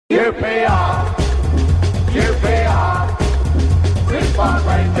QPR, QPR, Christmas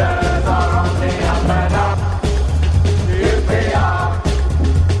Rangers are on the up and up. QPR,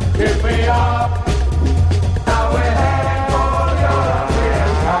 QPR, now we're heading for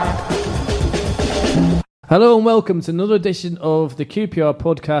European Cup. Hello and welcome to another edition of the QPR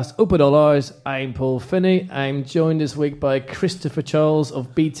podcast, Up at All Hours. I'm Paul Finney. I'm joined this week by Christopher Charles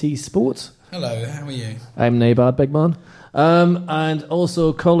of BT Sport. Hello, how are you? I'm Nabad, big man. And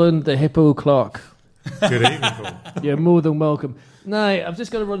also Colin the Hippo Clark. Good evening, Paul. You're more than welcome. Now, I've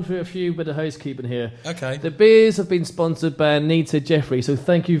just got to run through a few bit of housekeeping here. Okay. The beers have been sponsored by Anita Jeffrey, so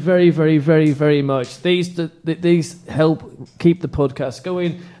thank you very, very, very, very much. These help keep the podcast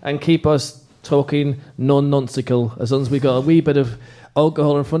going and keep us talking non-nonsensical. As long as we got a wee bit of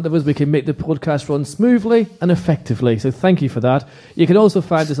alcohol in front of us, we can make the podcast run smoothly and effectively. So thank you for that. You can also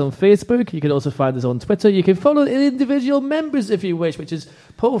find us on Facebook. You can also find us on Twitter. You can follow individual members if you wish, which is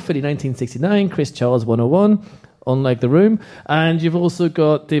Paul Finney 1969, Chris Charles 101, unlike the room, and you've also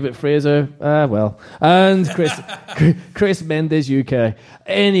got David Fraser, and Chris Mendes UK.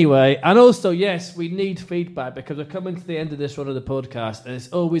 Anyway, and also, yes, we need feedback because we're coming to the end of this run of the podcast, and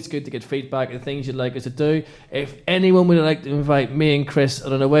it's always good to get feedback and things you'd like us to do. If anyone would like to invite me and Chris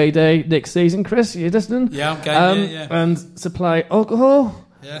on an away day next season, Chris, are you listening? Yeah, I'm game, yeah. And supply alcohol,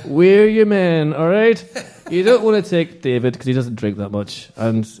 yeah. We're your men, all right? You don't want to take David because he doesn't drink that much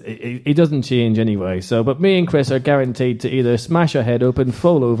and he doesn't change anyway. So, but me and Chris are guaranteed to either smash our head open,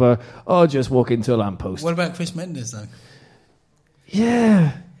 fall over, or just walk into a lamppost. What about Chris Mendes, though?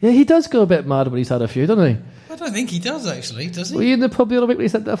 Yeah, he does go a bit mad when he's had a few, doesn't he? I don't think he does, actually, does he? Were you in the pub the other week when he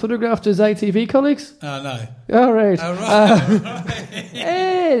sent that photograph to his ITV colleagues? Oh, no. All right. Oh, right.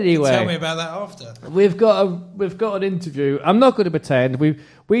 Anyway. Tell me about that after. We've got an interview. I'm not going to pretend.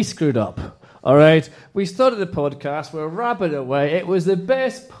 We screwed up. All right, we started the podcast. We're rapping away. It was the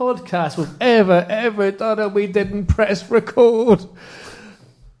best podcast we've ever done, and we didn't press record.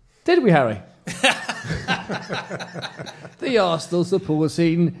 Did we, Harry? The Arsenal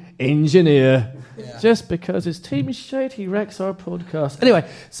supporting engineer. Yeah. Just because his team is shite, he wrecks our podcast. Anyway,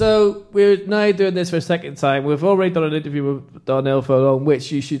 so we're now doing this for a second time. We've already done an interview with Darnell Furlong,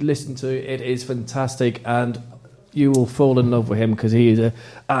 which you should listen to. It is fantastic, and you will fall in love with him because he is an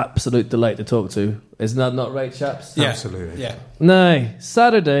absolute delight to talk to. Isn't that not right, chaps? Yeah. Absolutely. Yeah. Now,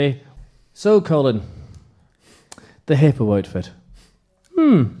 Saturday. So, Colin, the Hippo outfit.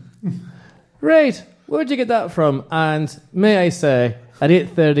 Right. Where'd you get that from? And may I say, at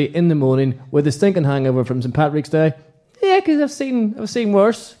 8:30 in the morning with a stinking hangover from St Patrick's Day? Yeah, because I've seen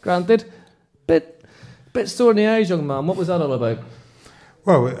worse. Granted, bit sore in the eyes, young man. What was that all about?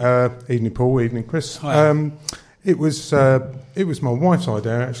 Well, evening, Paul. Evening, Chris. Hi. It was my wife's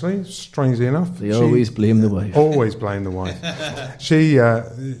idea, actually. Strangely enough, They always blame the wife. Always blame the wife. She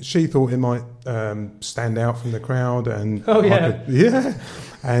thought it might stand out from the crowd, and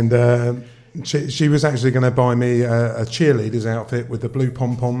and she was actually going to buy me a cheerleader's outfit with the blue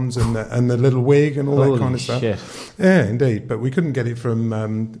pom poms and the little wig and all that kind of stuff. Shit. Yeah, indeed. But we couldn't get it from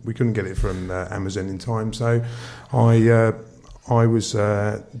Amazon in time, so I was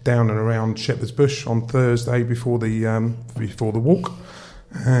down and around Shepherd's Bush on Thursday before the walk,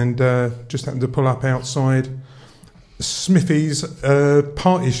 and just happened to pull up outside Smithy's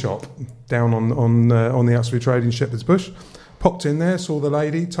party shop down on the Uxbridge Road in Shepherd's Bush. Popped in there, saw the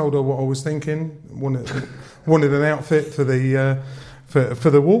lady, told her what I was thinking, wanted an outfit for the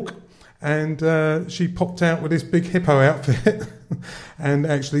walk, and she popped out with this big hippo outfit. And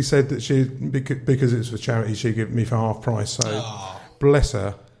actually said that because it's for charity, she'd give me for half price. So bless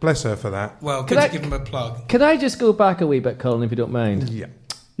her for that. Well, good to give him a plug. Can I just go back a wee bit, Colin, if you don't mind? Yeah.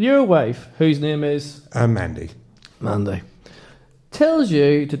 Your wife, whose name is Mandy, tells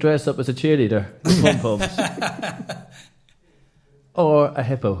you to dress up as a cheerleader, pom-poms, or a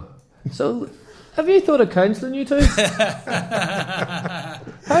hippo. So, have you thought of counselling you two? How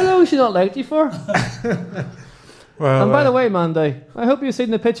long has she not liked you for? Well, and by the way, Mandy, I hope you've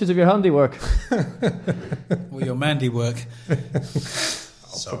seen the pictures of your handiwork. Well, your Mandy work.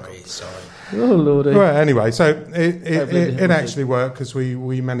 Sorry. Oh, Lordy. Well, anyway, so it actually worked because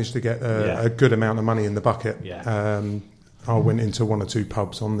we managed to get a good amount of money in the bucket. Yeah. I went into one or two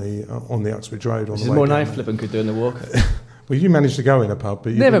pubs on the Uxbridge Road. This is more knife flipping could do in the walk. Well, you managed to go in a pub,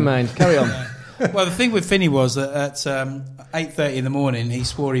 but never mind. Carry on. Well, the thing with Finney was that at 8:30 in the morning, he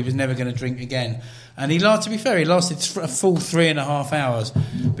swore he was never going to drink again. And to be fair, he lasted a full 3.5 hours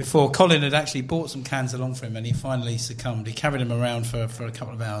before Colin had actually bought some cans along for him, and he finally succumbed. He carried him around for a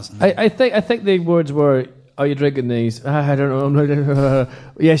couple of hours. I think the words were, are you drinking these? I don't know.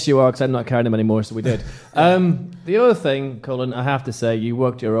 Yes, you are, because I'm not carrying them anymore, so we did. The other thing, Colin, I have to say, you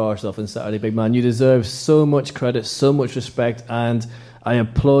worked your arse off on Saturday, big man. You deserve so much credit, so much respect, and I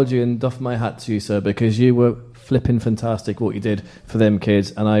applaud you and doff my hat to you, sir, because you were flipping fantastic what you did for them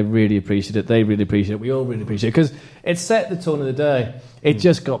kids, and I really appreciate it. They really appreciate it. We all really appreciate it, because it set the tone of the day. It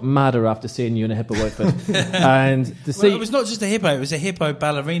just got madder after seeing you in a hippo outfit. And to see, it was not just a hippo, it was a hippo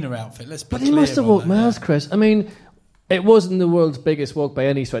ballerina outfit. Let's be but clear he must have on walked that, miles, Chris. I mean, it wasn't the world's biggest walk by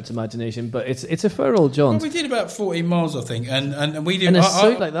any stretch of imagination, but it's a fair old jaunt. Well, we did about 14 miles, I think, and we did In a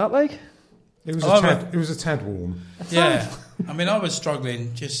suit like that, like? It was a tad warm. Yeah, I mean, I was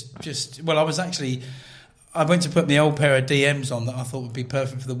struggling. Well, I went to put my old pair of DMs on that I thought would be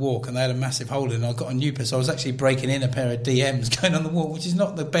perfect for the walk, and they had a massive hole in it. I got a new pair, so I was actually breaking in a pair of DMs going on the walk, which is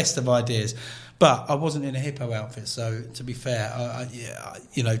not the best of ideas. But I wasn't in a hippo outfit, so to be fair,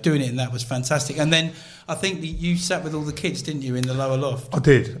 doing it in that was fantastic. And then I think you sat with all the kids, didn't you, in the lower loft? I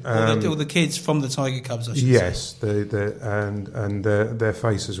did. All the kids from the Tiger Cubs, I should say. Yes, and their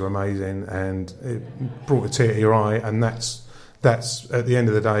faces were amazing, and it brought a tear to your eye, and that's at the end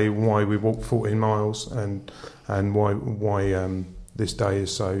of the day why we walked 14 miles, and why this day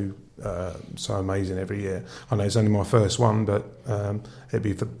is so amazing every year. I know it's only my first one, but it'd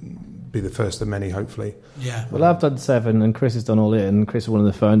be the first of many, hopefully. Yeah. Well, I've done 7, and Chris has done all 8, and Chris is one of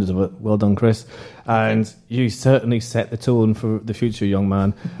the founders of it. Well done, Chris. And you certainly set the tone for the future, young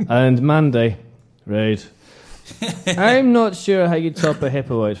man. And Mandy, right? I'm not sure how you top a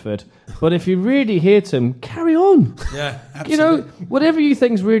hippo outfit, but if you really hate him, carry on. Yeah, absolutely. You know, whatever you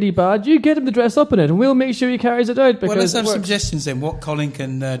think's really bad, you get him to dress up in it, and we'll make sure he carries it out. Because well, let's have suggestions then. What Colin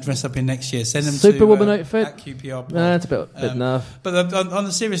can dress up in next year? Send them Superwoman to outfit. At QPR. That's a bit enough. But on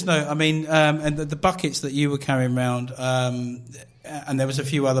the serious note, I mean, and the buckets that you were carrying around, and there was a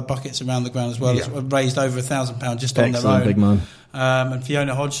few other buckets around the ground as well, raised over £1,000 just on their own. Big man. And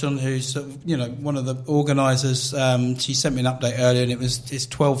Fiona Hodgson, who's one of the organisers, she sent me an update earlier, and it's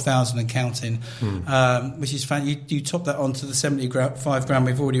 12,000 and counting, which is fun. You top that onto the 75 grand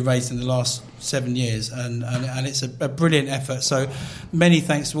we've already raised in the last 7 years, and it's a brilliant effort. So many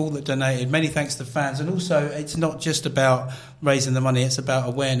thanks to all that donated. Many thanks to fans, and also it's not just about raising the money; it's about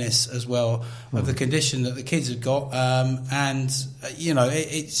awareness as well of the condition that the kids have got, and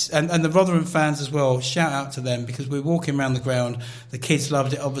the Rotherham fans as well. Shout out to them, because we're walking around the ground. The kids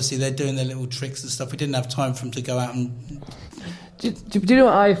loved it. Obviously, they're doing their little tricks and stuff. We didn't have time for them to go out and. Do you know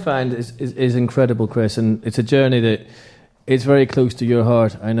what I find is incredible, Chris? And it's a journey that is very close to your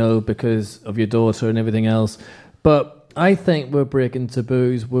heart, I know, because of your daughter and everything else. But I think we're breaking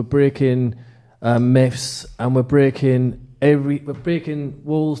taboos, we're breaking myths, and we're breaking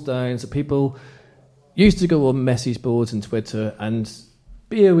walls down. So people used to go on message boards and Twitter and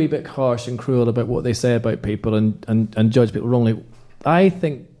be a wee bit harsh and cruel about what they say about people and judge people wrongly. I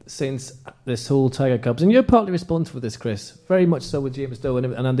think since this whole Tiger Cubs, and you're partly responsible for this, Chris, very much so with James Doe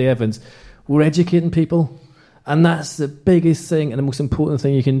and Andy Evans, we're educating people, and that's the biggest thing and the most important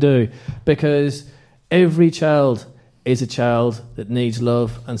thing you can do, because every child is a child that needs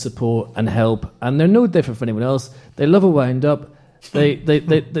love and support and help, and they're no different from anyone else. They love a wind-up, they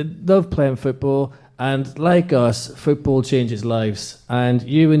love playing football, and like us, football changes lives. And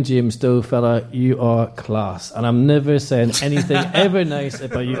you and James Doe, fella, you are class. And I'm never saying anything ever nice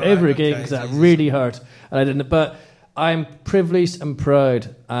about you ever again, because that really hurt. And I didn't. But I'm privileged and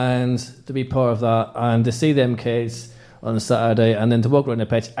proud and to be part of that, and to see them kids on Saturday, and then to walk around the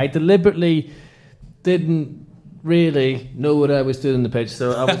pitch. I deliberately didn't really know what I was doing on the pitch,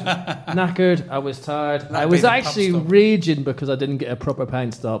 so I was knackered, I was tired, I was actually raging because I didn't get a proper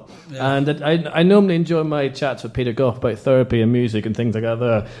pint stop. And I normally enjoy my chats with Peter Gough about therapy and music and things like that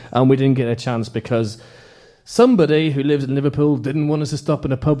there, and we didn't get a chance because somebody who lives in Liverpool didn't want us to stop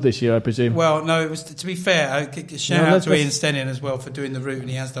in a pub this year, I presume. Well, no, it was, to be fair, shout out to Ian Stenning as well for doing the route, and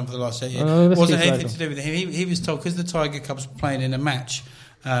he has done for the last 8 years. It wasn't anything to do with him. He was told, because the Tiger Cubs were playing in a match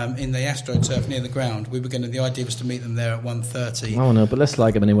in the AstroTurf near the ground, the idea was to meet them there at 1:30. Oh no, but let's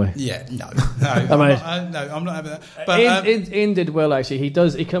like him anyway. Yeah, I'm not having that. But Ian did well, actually. He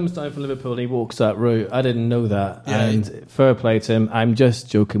comes down from Liverpool and he walks that route. I didn't know that, and fair play to him. I'm just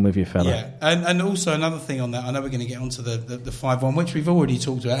joking with you, fella. Yeah, and also another thing on that, I know we're going to get onto the 5-1, which we've already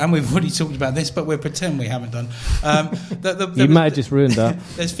talked about, and we've already talked about this, but we'll pretend we haven't done. You might have just ruined that.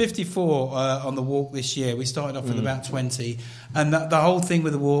 There's 54 on the walk this year. We started off with about 20, and the whole thing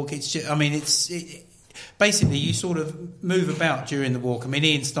with the walk, it's just, basically you sort of move about during the walk. I mean,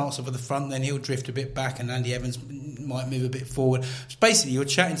 Ian starts off at the front, then he'll drift a bit back, and Andy Evans might move a bit forward. It's basically, you're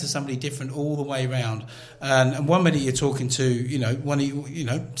chatting to somebody different all the way round, and one minute you're talking to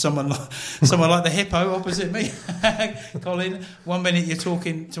someone like the hippo opposite me, Colin. One minute you're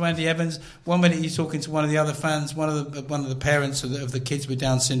talking to Andy Evans. One minute you're talking to one of the other fans, one of the parents of the kids with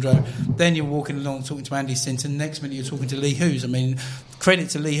Down syndrome. Then you're walking along talking to Andy Sinton. Next minute you're talking to Lee Hughes. I mean, credit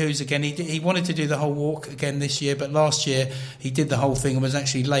to Lee Hughes again. He wanted to do the whole walk again this year, but last year he did the whole thing and was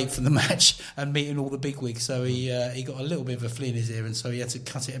actually late for the match and meeting all the bigwigs. So he got a little bit of a flea in his ear, and so he had to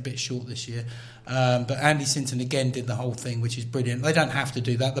cut it a bit short this year. But Andy Sinton again did the whole thing, which is brilliant. They don't have to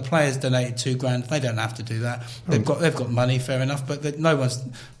do that. The players donated $2,000. They don't have to do that. They've got money, fair enough, but no one's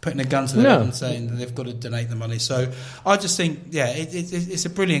putting a gun to their head and saying that they've got to donate the money. So I just think, it's a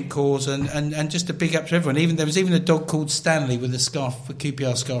brilliant cause, and just a big up to everyone. There was even a dog called Stanley with a scarf, a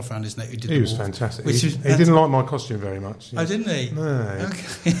QPR scarf around his neck. He was fantastic. He didn't like my costume very much. Oh, didn't he? No.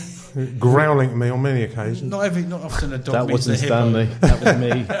 Okay. Growling at me on many occasions. Not often a dog. That meets wasn't a hippo. Stanley. That was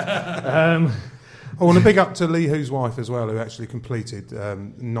me. I want to big up to Lee Hughes' wife as well, who actually completed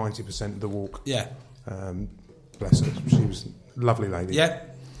 90% of the walk. Yeah. Bless her. She was a lovely lady. Yeah,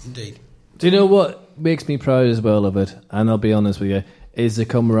 indeed. Do you know what makes me proud as well of it? And I'll be honest with you, is the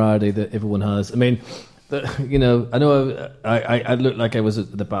camaraderie that everyone has. I mean, I know I looked like I was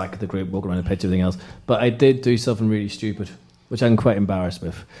at the back of the group, walking around the pitch, everything else, but I did do something really stupid, which I'm quite embarrassed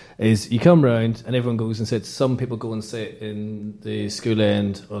with. Is you come round and everyone goes and sits. Some people go and sit in the school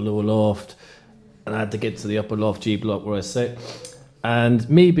end or lower loft, and I had to get to the upper loft G block where I sit. And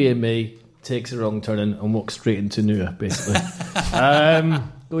me being me, takes a wrong turn and walks straight into Nua, basically.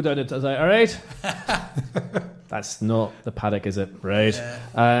 Go down it. I was like, all right, that's not the paddock, is it? Right. Yeah.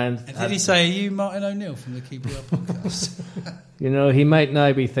 And did he say, are you Martin O'Neill from the QPR podcast? He might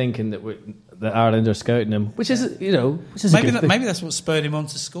now be thinking that Ireland are scouting him, which is maybe a good thing. Maybe that's what spurred him on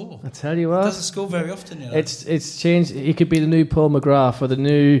to score. I tell you what, He doesn't score very often. It's changed. He could be the new Paul McGrath or the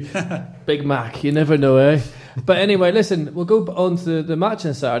new Big Mac. You never know, eh? But anyway, listen, we'll go on to the match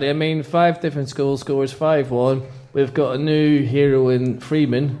on Saturday. I mean, 5 different goal scorers, 5-1. We've got a new hero in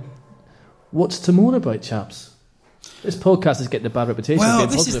Freeman. What's to moan about, chaps? This podcast is getting a bad reputation. Well,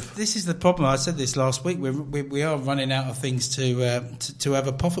 this is this is the problem. I said this last week. We are running out of things to have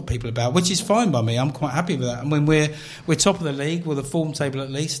a pop at people about, which is fine by me. I'm quite happy with that. I mean, we're top of the league, with a form table at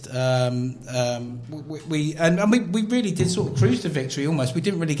least. We really did sort of cruise to victory almost. We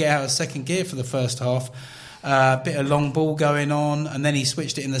didn't really get out of second gear for the first half. Bit of long ball going on, and then he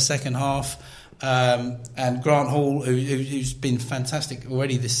switched it in the second half. And Grant Hall, who's been fantastic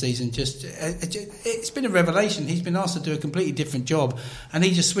already this season, it's been a revelation. He's been asked to do a completely different job, and he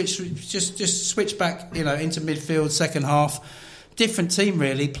just switched back, into midfield, second half. Different team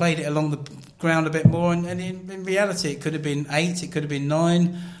really, played it along the ground a bit more, and in reality it could have been 8, it could have been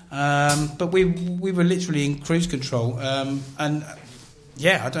 9, but we were literally in cruise control, and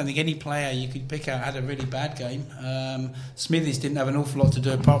I don't think any player you could pick out had a really bad game. Smithies didn't have an awful lot to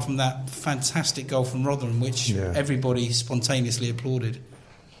do apart from that fantastic goal from Rotherham, which everybody spontaneously applauded.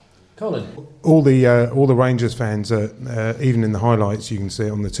 Colin, all the Rangers fans, even in the highlights, you can see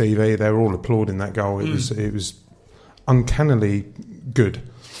it on the TV. They were all applauding that goal. It was uncannily good.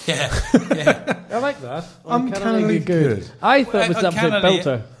 Yeah. I like that. Uncannily good. I thought it was an absolute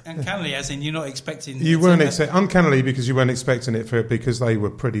belter. Uncannily, as in you're not expecting. You weren't uncannily because you weren't expecting it because they were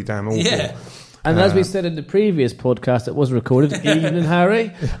pretty damn awful. Yeah. And as we said in the previous podcast that was recorded, evening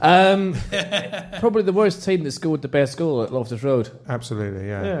Harry, probably the worst team that scored the best goal at Loftus Road. Absolutely,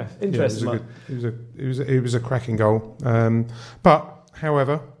 yeah. Yeah, interesting. It was a cracking goal. But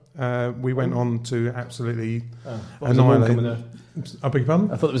however, we went on to absolutely annihilate. I beg your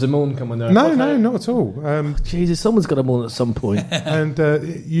pardon? I thought there was a moan coming there. No, not at all. Jesus, someone's got a moan at some point. And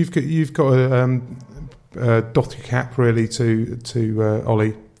you've got to doff your cap really to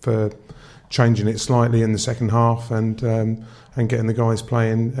Ollie for changing it slightly in the second half and getting the guys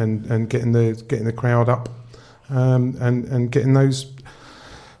playing and getting the crowd up and getting those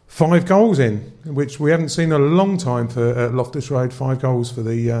 5 goals in, which we haven't seen in a long time for Loftus Road. 5 goals for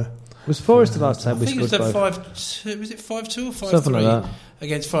the. Was Forest the last time we scored 5? Was it 5-2 or 5-3? Something like that.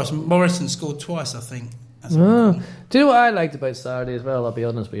 Against Forest. Morrison scored twice, I think. Do you know what I liked about Saturday as well? I'll be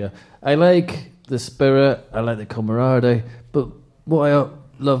honest with you. I like the spirit, I like the camaraderie, but what I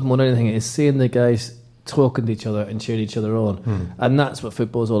love more than anything is seeing the guys talking to each other and cheering each other on. And that's what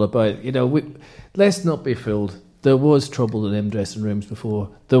football's all about. Let's not be fooled. There was trouble in them dressing rooms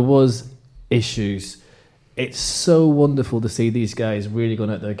before. There was issues. It's so wonderful to see these guys really going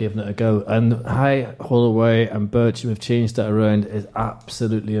out there giving it a go. And Holloway and Bircham have changed that around is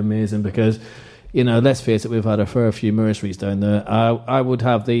absolutely amazing because, let's face it, we've had a fair few mercenaries down there. I would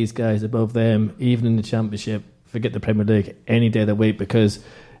have these guys above them, even in the Championship, forget the Premier League any day of the week, because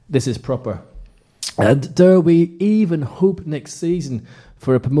this is proper. And dare we even hope next season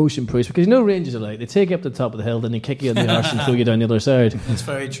for a promotion push? Because Rangers are like, they take you up the top of the hill, then they kick you on the arse and throw you down the other side. That's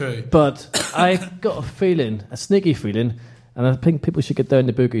very true. But I've got a feeling, a sneaky feeling, and I think people should get down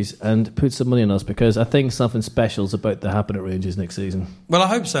the bookies and put some money on us, because I think something special's about to happen at Rangers next season. Well, I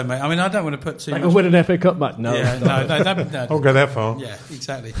hope so, mate. I mean, I don't want to put too Like much... a win an FA Cup match? No. Yeah, no. I'll go that far. Yeah,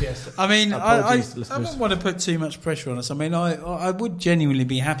 exactly. Yes. I mean, I Apologies, listeners. don't want to put too much pressure on us. I mean, I would genuinely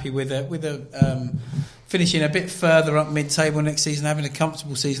be happy with a finishing a bit further up mid-table next season, having a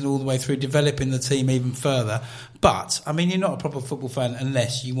comfortable season all the way through, developing the team even further. But I mean, you're not a proper football fan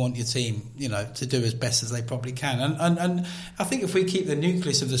unless you want your team, to do as best as they probably can. And I think if we keep the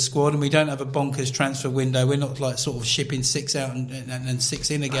nucleus of the squad and we don't have a bonkers transfer window, we're not like sort of shipping 6 out and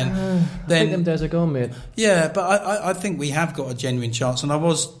 6 in again. I think them days are gone, mate. Yeah, but I think we have got a genuine chance. And I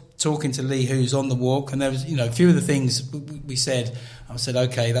was talking to Lee, who's on the walk, and there was, a few of the things we said. I said,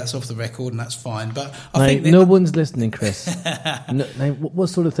 okay, that's off the record, and that's fine. But I think no one's listening, Chris. What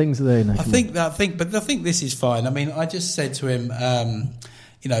sort of things are they? I think this is fine. I mean, I just said to him,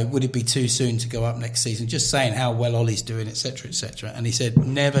 would it be too soon to go up next season? Just saying how well Ollie's doing, etc., etc. And he said,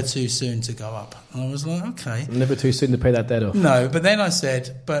 never too soon to go up. And I was like, okay, never too soon to pay that debt off. No, but then I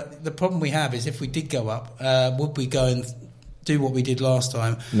said, but the problem we have is if we did go up, would we go and do what we did last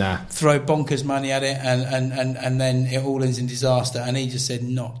time? Nah. Throw bonkers money at it and then it all ends in disaster. And he just said,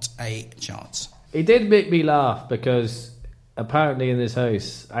 not a chance. He did make me laugh, because apparently in this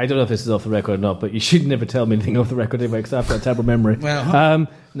house, I don't know if this is off the record or not, but you should never tell me anything off the record anyway, because I've got a terrible memory. Well,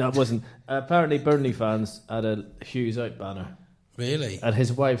 no, it wasn't. Apparently Burnley fans had a Hughes out banner. Really? And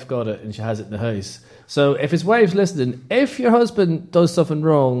his wife got it, and she has it in the house. So if his wife's listening, if your husband does something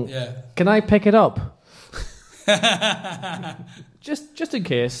wrong, can I pick it up? just in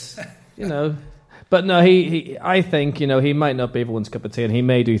case, But no, I think, he might not be everyone's cup of tea, and he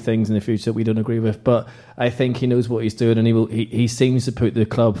may do things in the future that we don't agree with, but I think he knows what he's doing, and he seems to put the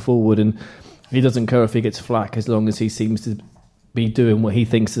club forward, and he doesn't care if he gets flack as long as he seems to be doing what he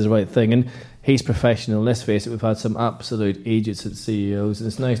thinks is the right thing. And he's professional. Let's face it, we've had some absolute idiots at CEOs, and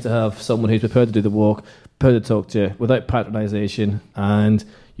it's nice to have someone who's prepared to do the walk, prepared to talk to you without patronisation, and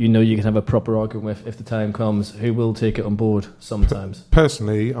you can have a proper argument with, if the time comes, who will take it on board sometimes.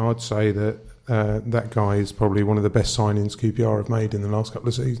 Personally, I'd say that that guy is probably one of the best signings QPR have made in the last couple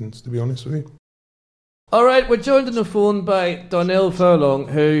of seasons, to be honest with you. All right, we're joined on the phone by Darnell Furlong,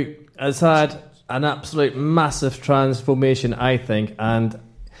 who has had an absolute massive transformation, I think, and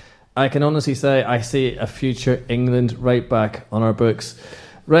I can honestly say I see a future England right back on our books.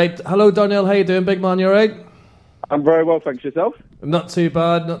 Right, hello Darnell, how you doing, big man, you all right? I'm very well, thanks. Yourself? Not too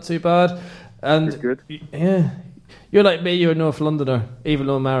bad. And good. Yeah, you're like me, you're a North Londoner, even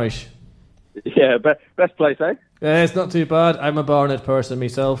though I'm Irish. Yeah, best place, eh? Yeah, it's not too bad. I'm a Barnet person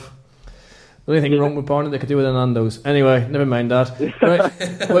myself. The only thing wrong with Barnet, they could do with an Nando's. Anyway, never mind that.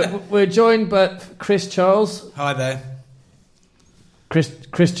 Right, we're joined by Chris Charles. Hi there.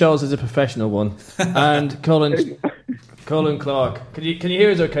 Chris Charles is a professional one, and Colin Clark. Can you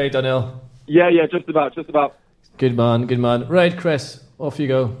hear us okay, Donnell? Yeah, just about. Good man. Right, Chris, off you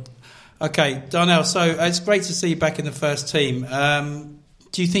go. Okay, Darnell, so it's great to see you back in the first team.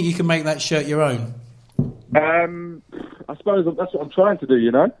 Do you think you can make that shirt your own? I suppose that's what I'm trying to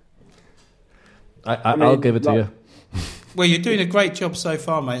do, I'll give it to you. Well, you're doing a great job so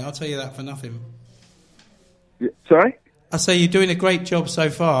far, mate. I'll tell you that for nothing. Sorry? I say you're doing a great job so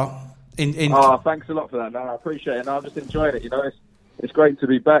far. Oh, thanks a lot for that. No, I appreciate it. No, I'm just enjoying it. It's great to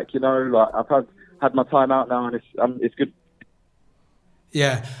be back. I've had my time out now, and it's good.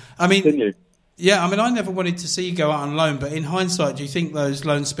 Yeah, I mean, continue. Yeah, I mean, I never wanted to see you go out on loan, but in hindsight, do you think those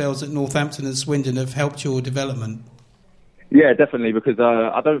loan spells at Northampton and Swindon have helped your development? Yeah, definitely, because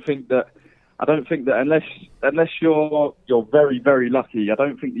I don't think that unless you're very, very lucky, I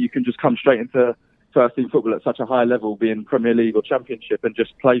don't think that you can just come straight into first team football at such a high level, being Premier League or Championship, and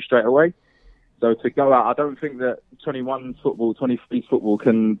just play straight away. So to go out, I don't think that 21 football, 23 football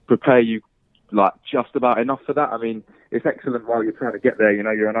can prepare you just about enough for that. I mean, it's excellent while you're trying to get there.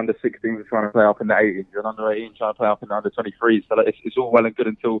 You're an under 16 trying to play up in the 18s. You're an under 18 trying to play up in the under 23s. So it's all well and good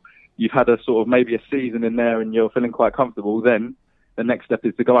until you've had a sort of maybe a season in there and you're feeling quite comfortable. Then the next step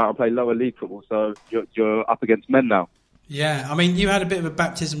is to go out and play lower league football. So you're up against men now. Yeah, I mean, you had a bit of a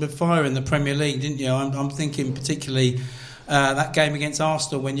baptism of fire in the Premier League, didn't you? I'm thinking particularly that game against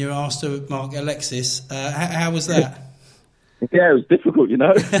Arsenal when you were asked to mark Alexis. How was that? Yeah, it was difficult, It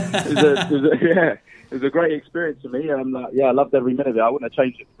was a great experience for me. I loved every minute of it. I wouldn't have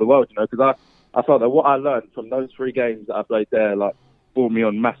changed it for the world, because I felt that what I learned from those 3 games that I played there, brought me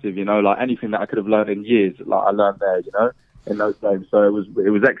on massive, you know, like anything that I could have learned in years, like I learned there, you know, in those games. So it was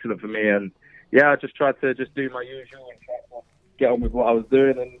excellent for me, and I just tried to just do my usual and try to get on with what I was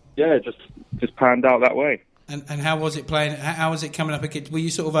doing, and just panned out that way. And how was it playing? How was it coming up against? Were you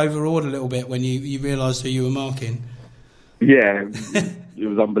sort of overawed a little bit when you realised who you were marking? Yeah, it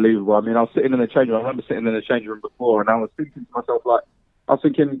was unbelievable. I mean, I was sitting in the change room. I remember sitting in the change room before, and I was thinking to myself, look, I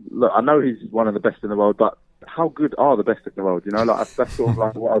know he's one of the best in the world, but how good are the best in the world? You know, like that's sort of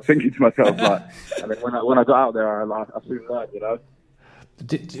like what I was thinking to myself. Like, and then when I got out there, I soon learned. You know.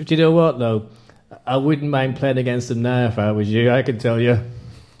 Do you know what though? I wouldn't mind playing against him now if I was you. I can tell you.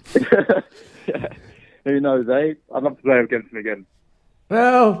 Yeah. Who knows, eh? I'd love to play against him again.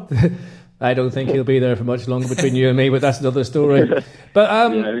 Well, I don't think he'll be there for much longer between you and me, but that's another story.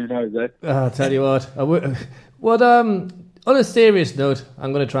 But who knows, eh? I'll tell you what. On a serious note,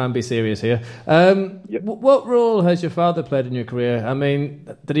 I'm going to try and be serious here. Yep. What role has your father played in your career? I mean,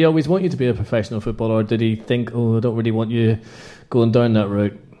 did he always want you to be a professional footballer, or did he think, I don't really want you going down that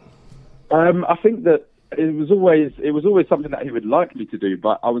route? I think that it was always something that he would like me to do,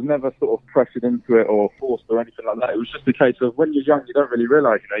 but I was never sort of pressured into it or forced or anything like that. It was just a case of when you're young, you don't really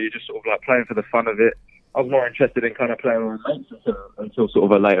realise, you know, you're just sort of like playing for the fun of it. I was more interested in kind of playing with mates until sort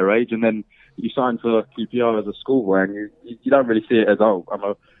of a later age, and then you sign for QPR as a schoolboy, and you don't really see it as I'm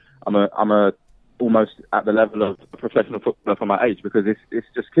a almost at the level of a professional footballer for my age, because it's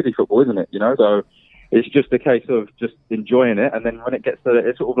just kiddie football, isn't it? You know, so it's just a case of just enjoying it, and then when it gets to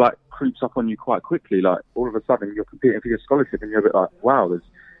it sort of like creeps up on you quite quickly. Like all of a sudden you're competing for your scholarship, and you're a bit like, wow, there's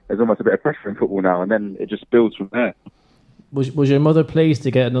almost a bit of pressure in football now, and then it just builds from there. Was your mother pleased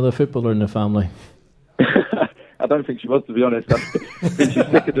to get another footballer in the family? I don't think she was, to be honest. I think she's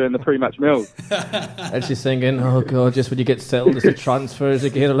sick of doing the pre-match meals. And she's thinking, oh God, just when you get settled, it's the transfers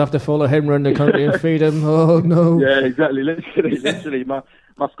again. I'll have to follow him around the country and feed him. Oh no. Yeah, exactly. Literally. My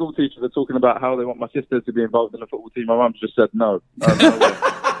school teachers are talking about how they want my sister to be involved in the football team. My mum's just said no. No way.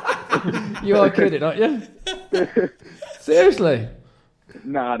 You are kidding, aren't you? Seriously?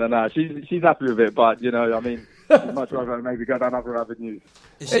 No. She's happy with it, but, you know, I mean, she'd much rather maybe go down other avenues.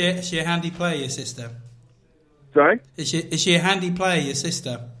 Is she a handy player, your sister? Sorry? Is she a handy player, your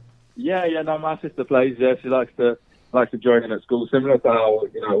sister? Yeah, no, my sister plays. Yeah, she likes to join in at school, similar to how,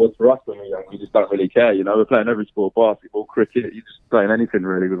 you know, it was for us when we were young. We just don't really care, you know. We're playing every sport, basketball, cricket. You're just playing anything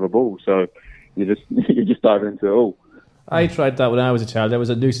really with a ball, so you're just diving into it all. I tried that when I was a child. There was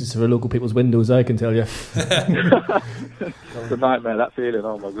a nuisance for local people's windows, I can tell you. It's a nightmare, that feeling.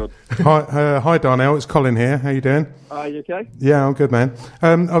 Oh my God. Hi Darnell, it's Colin here. How you doing? Are you okay? Yeah, I'm good, man.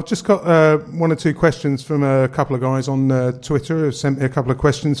 I've just got one or two questions from a couple of guys on Twitter who have sent me a couple of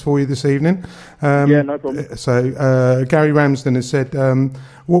questions for you this evening. Yeah, no problem. So Gary Ramsden has said,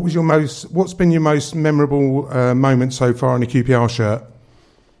 what's been your most memorable moment so far in a QPR shirt?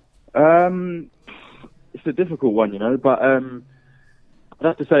 It's a difficult one, you know, but I'd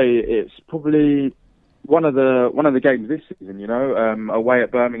have to say it's probably one of the games this season, you know, away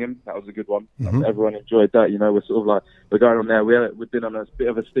at Birmingham. That was a good one. Mm-hmm. Everyone enjoyed that, you know. We're sort of like, we're going on there. We've been on a bit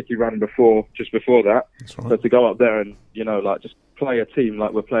of a sticky run just before that. That's right. So to go up there and, you know, like just play a team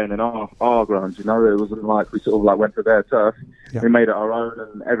like we're playing in our grounds, you know, it wasn't like we sort of like went to their turf. Yeah. We made it our own,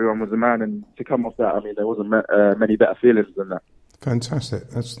 and everyone was a man. And to come off that, I mean, there wasn't many better feelings than that. Fantastic.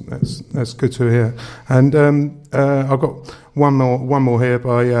 That's good to hear. And I've got one more here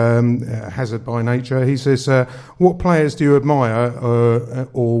by Hazard by Nature. He says, "What players do you admire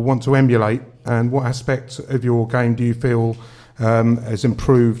or want to emulate, and what aspect of your game do you feel has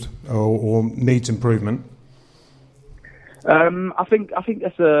improved or needs improvement?" I think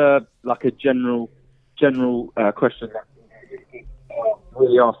that's a general question that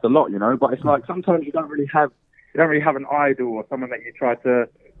really asked a lot, you know. But it's like sometimes you don't really have an idol or someone that you try to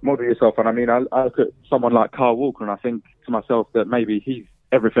model yourself on. I mean, I look at someone like Carl Walker and I think to myself that maybe he's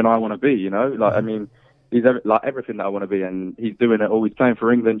everything I want to be, you know? Like, I mean, he's like everything that I want to be, and he's doing it all. He's playing for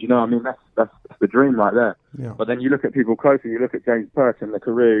England, you know? I mean, that's the dream right there. Yeah. But then you look at people closer, you look at James Perch and the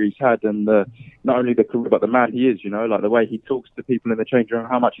career he's had, and not only the career, but the man he is, you know? Like the way he talks to people in the change room,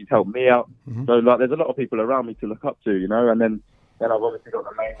 how much he's helped me out. Mm-hmm. So, like, there's a lot of people around me to look up to, you know? And then I've obviously got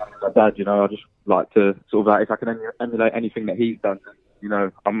the main one with my dad, you know. I just like to sort of like, if I can emulate anything that he's done, you know,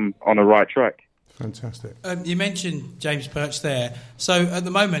 I'm on the right track. Fantastic. You mentioned James Perch there. So at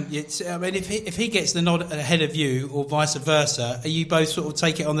the moment, I mean, if he gets the nod ahead of you or vice versa, are you both sort of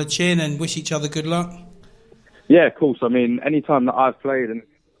take it on the chin and wish each other good luck? Yeah, of course. I mean, any time that I've played and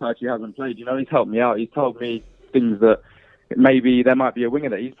Perchy hasn't played, you know, he's helped me out. He's told me things that maybe there might be a winger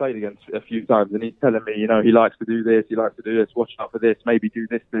that he's played against a few times, and he's telling me, he likes to do this, watch out for this, maybe do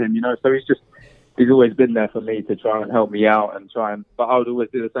this to him, So he's always been there for me to try and help me out but I would always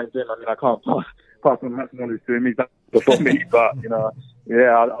do the same thing. I mean, I can't pass on that knowledge to him. He's done it before me, but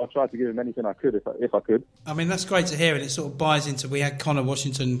I'll try to give him anything I could if I could. I mean, that's great to hear, and it sort of buys into. We had Connor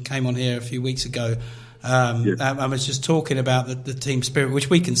Washington came on here a few weeks ago. I was just talking about the team spirit, which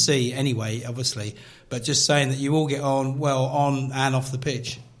we can see anyway, obviously, but just saying that you all get on well on and off the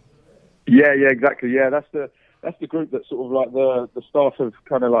pitch. Yeah, exactly. Yeah, that's the group that sort of like the staff have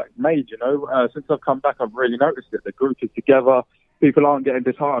kind of like made. Since I've come back, I've really noticed it. The group is together. People aren't getting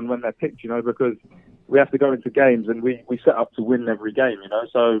disheartened when they're picked, because we have to go into games and we set up to win every game,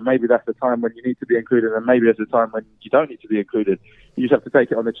 So maybe that's the time when you need to be included, and maybe there's a time when you don't need to be included. You just have to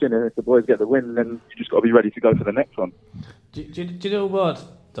take it on the chin, and if the boys get the win, then you just got to be ready to go for the next one. Do you know what,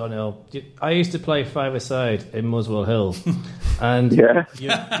 Donnell? I used to play five-a-side in Muswell Hill, and yeah,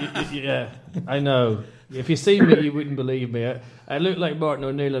 I know. If you see me, you wouldn't believe me. I look like Martin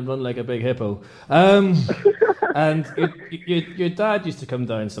O'Neill and run like a big hippo. And your dad used to come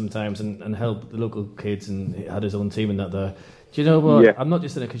down sometimes and help the local kids, and he had his own team and that there. Do you know what? Yeah. I'm not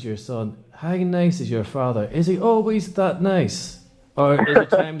just saying it because you're a son. How nice is your father? Is he always that nice? Or is there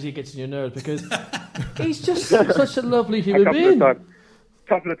times he gets in your nerves? Because he's just such a lovely human being. A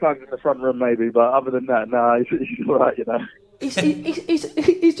couple of times in the front room maybe, but other than that, he's all right,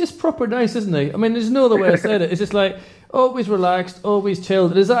 He's just proper nice, isn't he? I mean, there's no other way to say it. It's just like always relaxed, always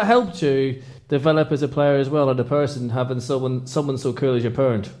chilled. Has that helped you develop as a player as well, and a person, having someone so cool as your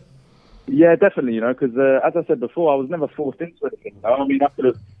parent? Yeah, definitely. Because as I said before, I was never forced into anything. I mean,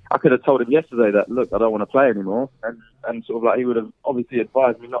 I could have told him yesterday that look, I don't want to play anymore, and sort of like he would have obviously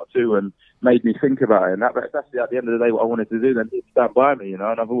advised me not to and made me think about it. And that's actually at the end of the day what I wanted to do. Then he'd stand by me, And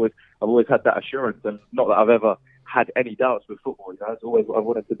I've always had that assurance, and not that I've ever had any doubts with football. It's always what I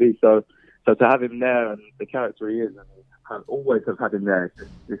wanted to be. So to have him there and the character he is, and I always have had him there.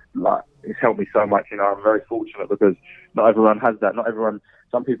 It's helped me so much. I'm very fortunate because not everyone has that. Not everyone.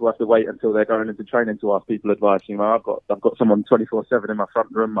 Some people have to wait until they're going into training to ask people advice. I've got someone 24/7 in my front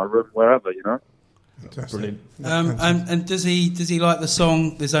room, my room, wherever. Fantastic. Brilliant. And does he like the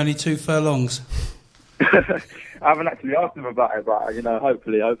song "There's Only Two Furlongs"? I haven't actually asked him about it, but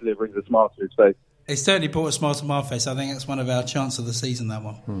hopefully it brings a smile to his face. It certainly brought a smile to my face. I think that's one of our chants of the season, that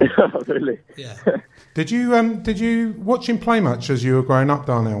one. Really? Yeah. Did you watch him play much as you were growing up,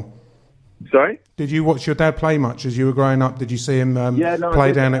 Darnell? Sorry? Did you watch your dad play much as you were growing up? Did you see him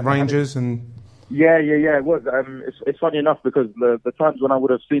play down at Rangers? Yeah. It was. It's funny enough because the times when I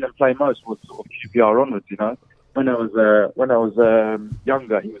would have seen him play most was sort of QPR onwards. When I was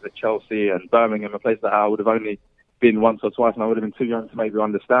younger, he was at Chelsea and Birmingham, a place that I would have only been once or twice, and I would have been too young to maybe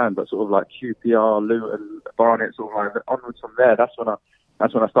understand. But sort of like QPR, Luton, Barnet, sort of like onwards from there. That's when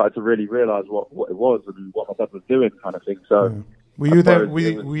I started to really realise what it was and what my dad was doing, kind of thing. So, yeah. Were you there?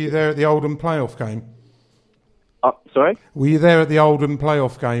 Were you there at the Oldham playoff game? Sorry? Were you there at the Oldham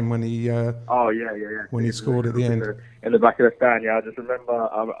playoff game when he? Yeah. When he scored at the end. In the back of the stand, yeah. I just remember.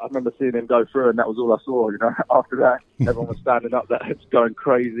 I remember seeing him go through, and that was all I saw. After that, everyone was standing up, that it's going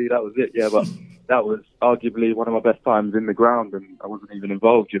crazy. That was it. Yeah, but that was arguably one of my best times in the ground, and I wasn't even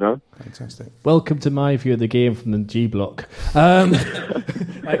involved. Fantastic. Welcome to my view of the game from the G Block.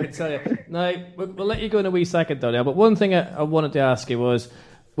 I can tell you. Now we'll let you go in a wee second, Donnell. But one thing I wanted to ask you was,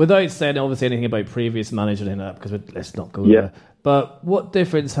 without saying obviously anything about previous managers and that, because let's not go there. But what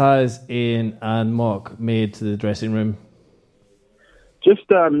difference has Ian and Mark made to the dressing room? Just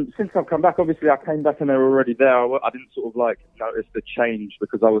since I've come back, obviously I came back and they were already there. I didn't sort of like notice the change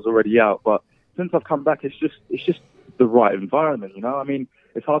because I was already out. But since I've come back, it's just the right environment. I mean,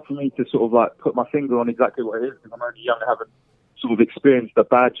 it's hard for me to sort of like put my finger on exactly what it is because I'm only young. I haven't sort of experienced a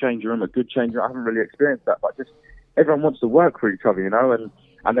bad change room, a good change room. I haven't really experienced that. But just everyone wants to work for each other,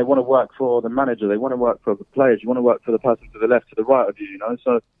 and they want to work for the manager. They want to work for the players. You want to work for the person to the left, to the right of you,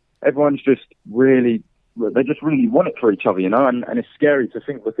 So everyone's just really, they just really want it for each other, And it's scary to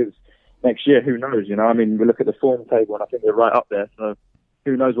think because next year, who knows, I mean, we look at the form table and I think we're right up there. So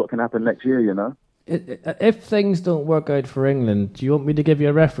who knows what can happen next year, If things don't work out for England, do you want me to give you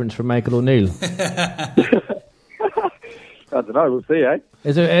a reference for Michael O'Neill? I don't know. We'll see, eh?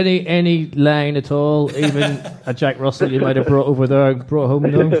 Is there any line at all, even a Jack Russell you might have brought over there, brought home?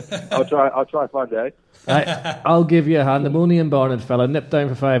 No. I'll try and find it. Eh? I'll give you a hand. The Mooney and Barnett fella, nip down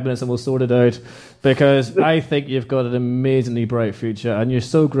for 5 minutes and we'll sort it out. Because I think you've got an amazingly bright future, and you're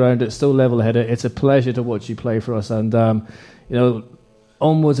so grounded, so level-headed. It's a pleasure to watch you play for us, and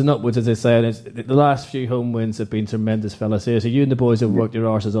onwards and upwards, as they say. And the last few home wins have been tremendous, fellas. Here, so you and the boys have worked your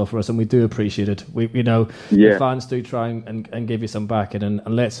arses off for us, and we do appreciate it. The fans do try and give you some backing, and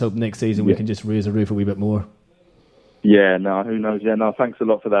let's hope next season we can just raise the roof a wee bit more. Yeah, no, who knows? Yeah, no, thanks a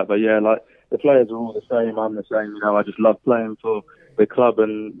lot for that. But yeah, like the players are all the same. I'm the same. I just love playing for the club,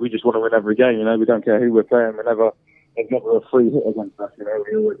 and we just want to win every game. We don't care who we're playing. There's never a free hit against us. We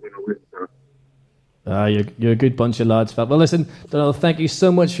always want to win. So. You're a good bunch of lads, Phil. Well, listen, Donald, thank you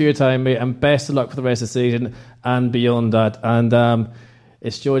so much for your time, mate, and best of luck for the rest of the season and beyond that. And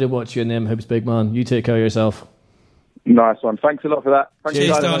it's joy to watch you in them Hibs, big man. You take care of yourself. Nice one. Thanks a lot for that. Thanks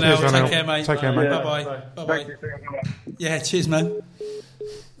Cheers, Darnell. Take care, mate. Take care, mate. Bye-bye. Bye-bye. Yeah, cheers, man.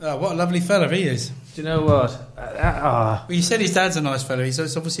 Oh, what a lovely fella he is. Do you know what? Well, you said his dad's a nice fella. It's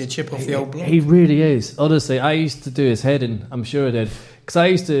obviously a chip off the old block. He really is. Honestly, I used to do his head in. I'm sure I did. Because I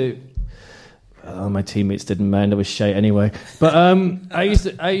used to... Oh, my teammates didn't mind. I was shite anyway. But I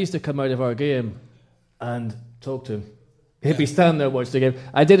used to come out of our game and talk to him. He'd be standing there watching the game.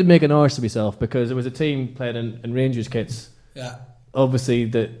 I didn't make an arse of myself because there was a team playing in Rangers kits. Yeah. Obviously,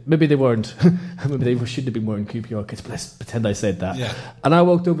 maybe they weren't. Maybe they should have been wearing QPR kits, but let's pretend I said that. Yeah. And I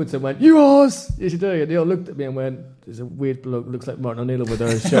walked over to them and went, "You Oz!" Yes, you do. And they all looked at me and went, "There's a weird bloke, looks like Martin O'Neill over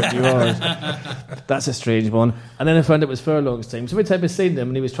there, shirt, you Oz." That's a strange one. And then I found it was Furlong's team. So every time I seen them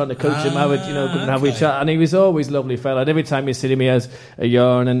and he was trying to coach him, I would, go and have a wee chat. And he was always a lovely fella. And every time you see him, he has a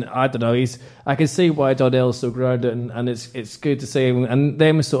yarn. And I don't know, I can see why Donnell's so grounded, and it's good to see him. And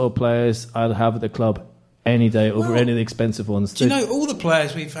them sort of players I'll have at the club any day over any of the expensive ones. Do you know all the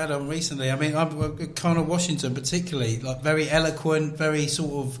players we've had on recently? I mean, Connor Washington particularly, like very eloquent, very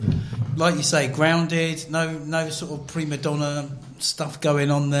sort of, like you say, grounded. No sort of prima donna stuff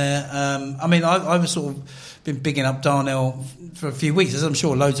going on there. I mean, I was sort of been bigging up Darnell for a few weeks, as I'm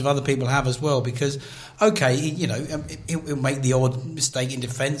sure loads of other people have as well, because okay, he'll make the odd mistake in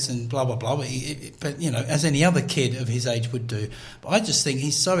defence and blah blah blah, but as any other kid of his age would do. But I just think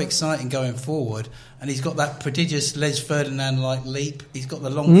he's so exciting going forward, and he's got that prodigious Les Ferdinand-like leap. He's got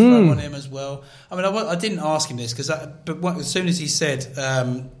the long throw on him as well. I mean, I didn't ask him this as soon as he said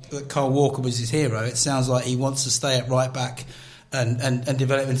that Carl Walker was his hero, it sounds like he wants to stay at right back and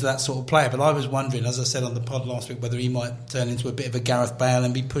develop into that sort of player. But I was wondering, as I said on the pod last week, whether he might turn into a bit of a Gareth Bale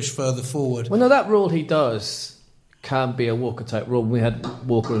and be pushed further forward. Well, no, that role he does can be a Walker type role. We had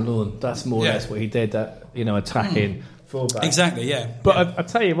Walker alone. That's more or less what he did. That attacking fullback. Exactly, yeah. But I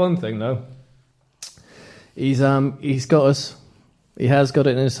tell you one thing though, he's got us. He has got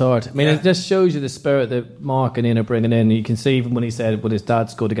it in his heart. I mean, it just shows you the spirit that Mark and Ian are bringing in. You can see even when he said when his dad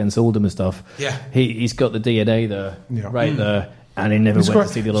scored against Oldham and stuff. Yeah, he's got the DNA there, right there. And he never went to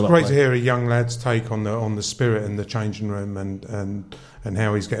see the other. It's great to hear a young lad's take on the spirit in the changing room and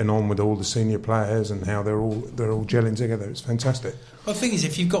how he's getting on with all the senior players and how they're all gelling together. It's fantastic. Well, the thing is,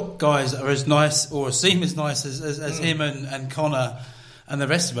 if you've got guys that are as nice or seem as nice as him and Connor and the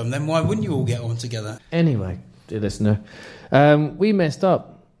rest of them, then why wouldn't you all get on together? Anyway, dear listener, we messed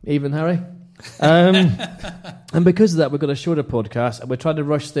up, even Harry. And because of that, we've got a shorter podcast and we're trying to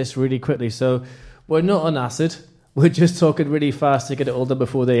rush this really quickly. So we're not on acid. We're just talking really fast to get it all done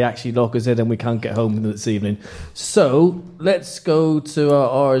before they actually lock us in and we can't get home this evening. So let's go to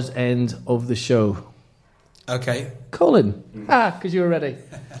ours end of the show. Okay. Colin. Because you were ready.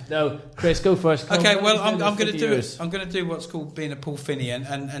 No, Chris, go first. Colin, okay, well, I'm going to do it. I'm going to do what's called being a Paul Finney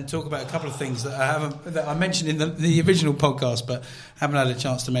and talk about a couple of things that I mentioned in the original podcast, but haven't had a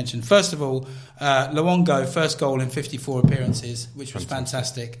chance to mention. First of all, Luongo, first goal in 54 appearances, which was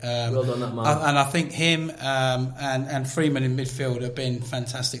fantastic. Well done, that man. And I think him and Freeman in midfield have been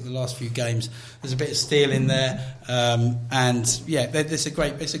fantastic the last few games. There's a bit of steel in there, and yeah, it's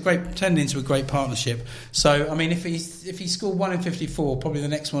a great turning into a great partnership. So I mean, if he scored 1 in 54, probably the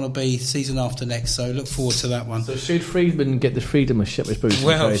next one will be season after next. So look forward to that one. So should Freeman get the freedom of Shepherd's Bush?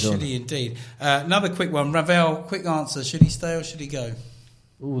 Well, should he indeed? Another quick one, Ravel. Quick answer: should he stay or should he go?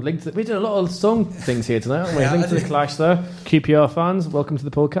 Ooh, we did a lot of song things here tonight, haven't we? Linked to the Clash there. QPR fans, welcome to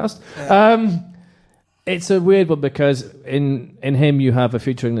the podcast. Yeah. It's a weird one because in him you have a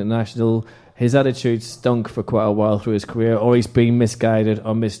future international. His attitude stunk for quite a while through his career, or he's been misguided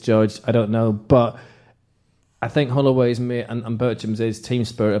or misjudged. I don't know, but I think Holloway's and Bircham's is team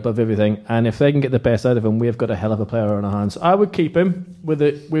spirit above everything. And if they can get the best out of him, we've got a hell of a player on our hands. I would keep him with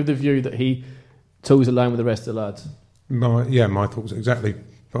the view that he toes the line with the rest of the lads. My thoughts exactly,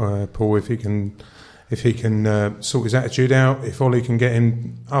 Paul. If he can sort his attitude out, if Ollie can get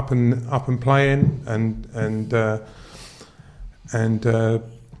him up and playing and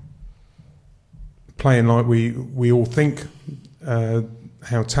playing like we all think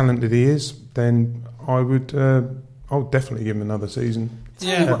how talented he is, then I would definitely give him another season.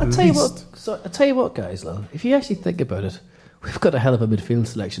 Yeah. I tell you what, guys. Though, if you actually think about it, we've got a hell of a midfield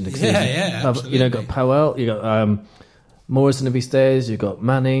selection next season. Absolutely. You got Powell, you got Morrison if he stays, you've got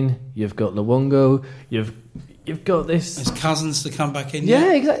Manning, you've got Luongo, you've got this. It's Cousins to come back in.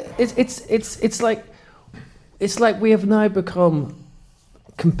 Yeah, exactly. It's like we have now become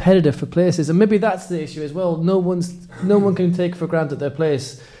competitive for places, and maybe that's the issue as well. No one can take for granted their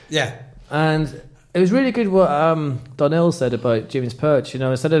place. Yeah. And it was really good what Donnell said about James Perch.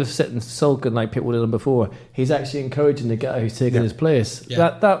 Instead of sitting sulking like people would have done before, he's actually encouraging the guy who's taking his place.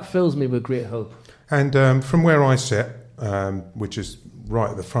 Yeah. That fills me with great hope. And from where I sit, which is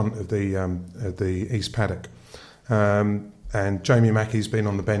right at the front of the East Paddock, and Jamie Mackey's been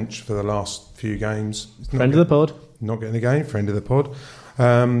on the bench for the last few games. Friend of the pod. Not getting a game, friend of the pod.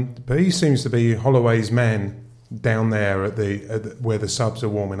 But he seems to be Holloway's man down there at where the subs are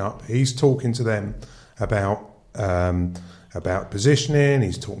warming up. He's talking to them about positioning.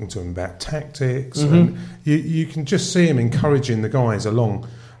 He's talking to them about tactics. Mm-hmm. And you can just see him encouraging the guys along.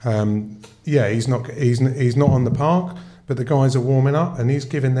 He's not on the park, but the guys are warming up, and he's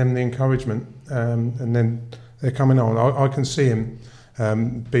giving them the encouragement. And then they're coming on. I can see him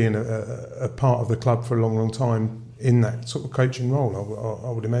being a part of the club for a long, long time in that sort of coaching role,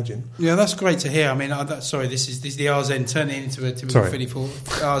 I would imagine. Yeah, that's great to hear. I mean, this is the RZN turning into a typical Philly fault.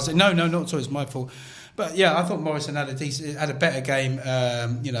 No, not sorry, it's my fault. But yeah, I thought Morrison had a better game.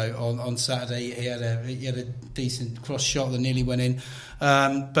 On Saturday he had a decent cross shot that nearly went in.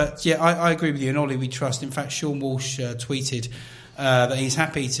 But yeah, I agree with you. In Ollie we trust. In fact, Sean Walsh tweeted that he's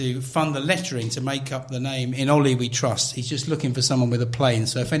happy to fund the lettering to make up the name In Ollie We Trust. He's just looking for someone with a plane.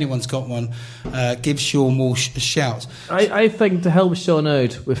 So if anyone's got one, give Sean Walsh a shout. I think to help Sean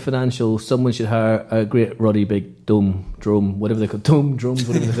out with financial, someone should hire a great Roddy Big drum, whatever they're called, drums,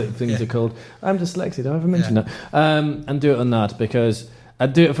 whatever the things are called. I'm dyslexic, I haven't mentioned that. And do it on that, because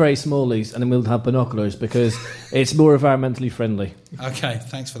I'd do it very smallly, and then we'll have binoculars, because it's more environmentally friendly. Okay,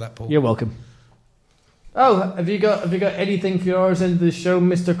 thanks for that, Paul. You're welcome. Oh, have you got anything for yours into the show,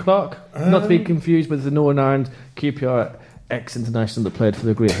 Mr. Clark? Not to be confused with the Northern Ireland QPR ex-international that played for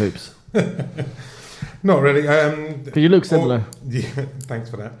the Great Hoops. Not really. Because you look similar. Thanks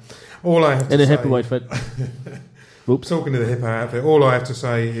for that. All I have to in a say, hippo outfit. Oops. Talking to the hippo outfit, all I have to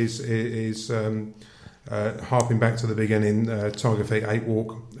say is harping back to the beginning, Tiger Feet 8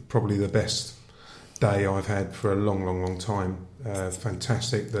 walk, probably the best day I've had for a long, long, long time.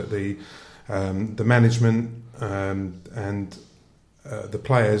 Fantastic that the management and the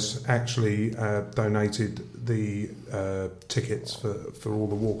players actually donated the tickets for all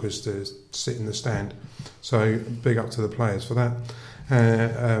the walkers to sit in the stand. So big up to the players for that.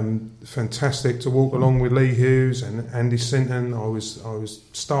 Fantastic to walk along with Lee Hughes and Andy Sinton. I was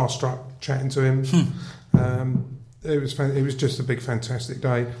starstruck chatting to him. It was just a big fantastic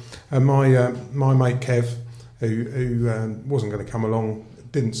day. And my mate Kev, who wasn't going to come along,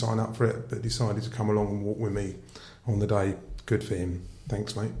 didn't sign up for it, but decided to come along and walk with me on the day. Good for him.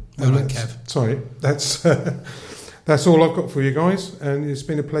 Thanks, mate. Well done, Kev. Sorry, that's all I've got for you guys, and it's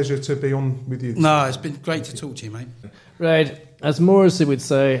been a pleasure to be on with you. No, it's been great to talk to you, mate. Right, as Morrissey would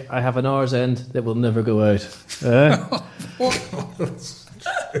say, I have an R's end that will never go out.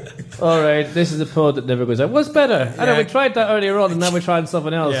 All right, this is a pod that never goes out. What's better? I know we tried that earlier on, and now we're trying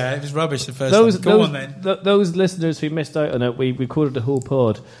something else. Yeah, it was rubbish the first time. Go on then. Those listeners who missed out on it, we recorded the whole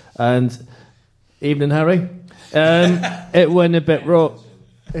pod, and evening, Harry. It went a bit raw.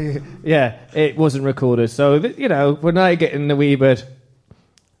 Yeah, it wasn't recorded, so we're now getting a wee bit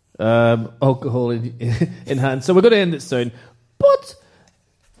alcohol in hand. So we're going to end it soon. But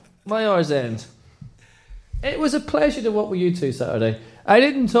my R's end. It was a pleasure to walk with you two Saturday. I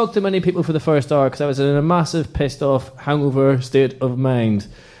didn't talk to many people for the first hour because I was in a massive, pissed off, hangover state of mind,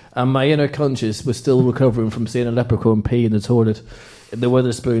 and my inner conscience was still recovering from seeing a leprechaun pee in the toilet in the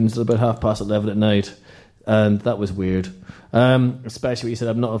Wetherspoons at about 11:30 at night, and that was weird. Especially when you said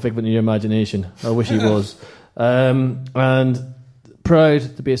I'm not a figment of your imagination. I wish he was. And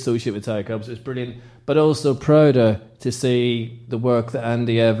proud to be associated with Tiger Cubs. It was brilliant. But also prouder to see the work that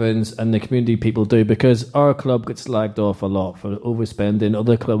Andy Evans and the community people do, because our club gets slagged off a lot for overspending.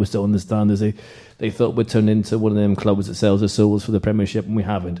 Other clubs don't understand, as they thought we'd turn into one of them clubs that sells their souls for the Premiership, and we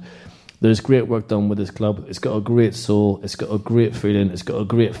haven't. There's great work done with this club. It's got a great soul. It's got a great feeling. It's got a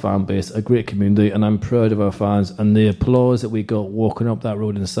great fan base, a great community, and I'm proud of our fans. And the applause that we got walking up that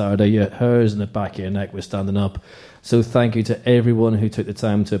road on Saturday, your hairs in the back of your neck were standing up. So thank you to everyone who took the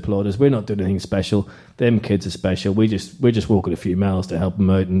time to applaud us. We're not doing anything special. Them kids are special. We're just walking a few miles to help them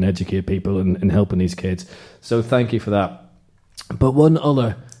out and educate people and helping these kids. So thank you for that. But one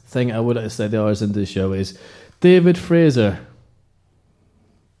other thing I would like to say the hours into the show is David Fraser.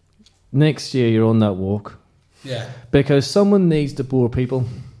 next year you're on that walk. Yeah. Because someone needs to bore people.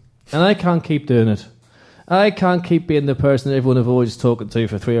 And I can't keep doing it. I can't keep being the person that everyone avoids talking to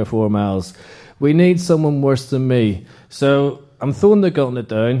for 3 or 4 miles. We need someone worse than me. So I'm throwing the gauntlet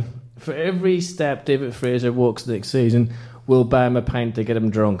down. For every step David Fraser walks next season, we'll buy him a pint to get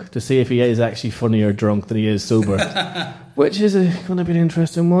him drunk, to see if he is actually funnier drunk than he is sober. Which is going to be an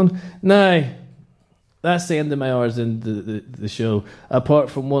interesting one. Now, that's the end of my hours in the show,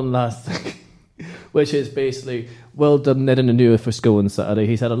 apart from one last thing, which is basically, well done Ned Nua for scoring Saturday.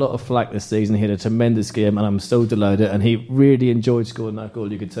 He's had a lot of flack this season. He had a tremendous game, and I'm so delighted, and he really enjoyed scoring that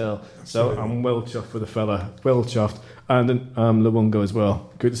goal, you could tell. So I'm well chuffed with the fella, well chuffed. And then Luongo as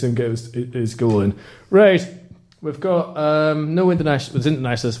well. Good to see him get his goal in. Right, we've got no international. It's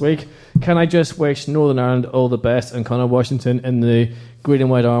international this week. Can I just wish Northern Ireland all the best and Conor Washington in the Green and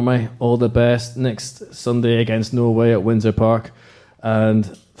White Army all the best next Sunday against Norway at Windsor Park,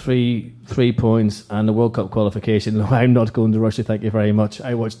 and three points and the World Cup qualification. I'm not going to Russia. Thank you very much.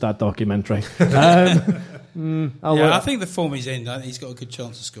 I watched that documentary. I think the form he's in, he's got a good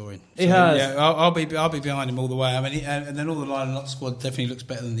chance of scoring. He has. Yeah, I'll be behind him all the way. I mean, and then all the Ireland squad definitely looks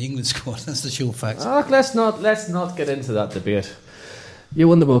better than the England squad. That's the sure fact. Oh, let's not get into that debate. You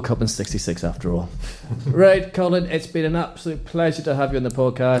won the World Cup in '66 after all. Right, Colin, it's been an absolute pleasure to have you on the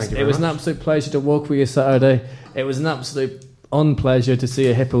podcast. It was an absolute pleasure to walk with you Saturday. It was an absolute unpleasure to see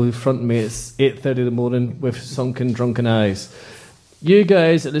a hippo in front of me at 8:30 in the morning with sunken, drunken eyes. You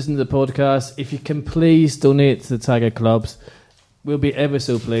guys that listen to the podcast, if you can please donate to the Tiger Clubs, we'll be ever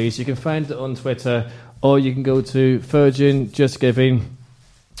so pleased. You can find it on Twitter, or you can go to Virgin Just Giving,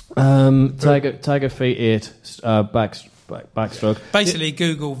 Tiger Feet 8 backstroke. Basically,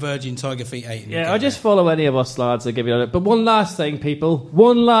 Google Virgin Tiger Feet 8. Yeah, or just follow any of us lads. I'll give you that. But one last thing, people.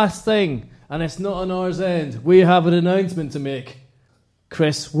 One last thing. And it's not on ours end. We have an announcement to make.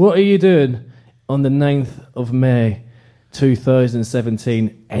 Chris, what are you doing on the 9th of May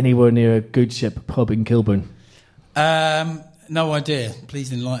 2017 anywhere near a Good Ship pub in Kilburn? No idea.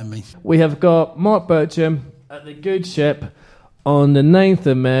 Please enlighten me. We have got Mark Bircham at the Good Ship on the 9th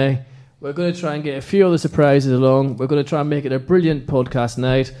of May. We're going to try and get a few other surprises along. We're going to try and make it a brilliant podcast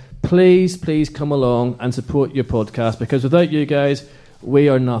night. Please come along and support your podcast, because without you guys, we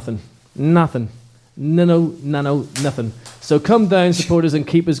are nothing. Nothing. Nothing. So come down, support us, and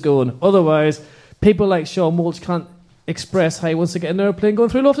keep us going. Otherwise, people like Sean Walsh can't express how he wants to get an airplane going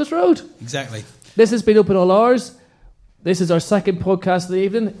through Loftus Road. Exactly. This has been Open All Hours. This is our second podcast of the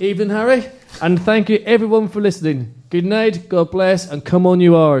evening. Evening, Harry. And thank you, everyone, for listening. Good night, God bless, and come on,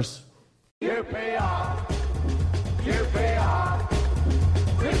 you R's.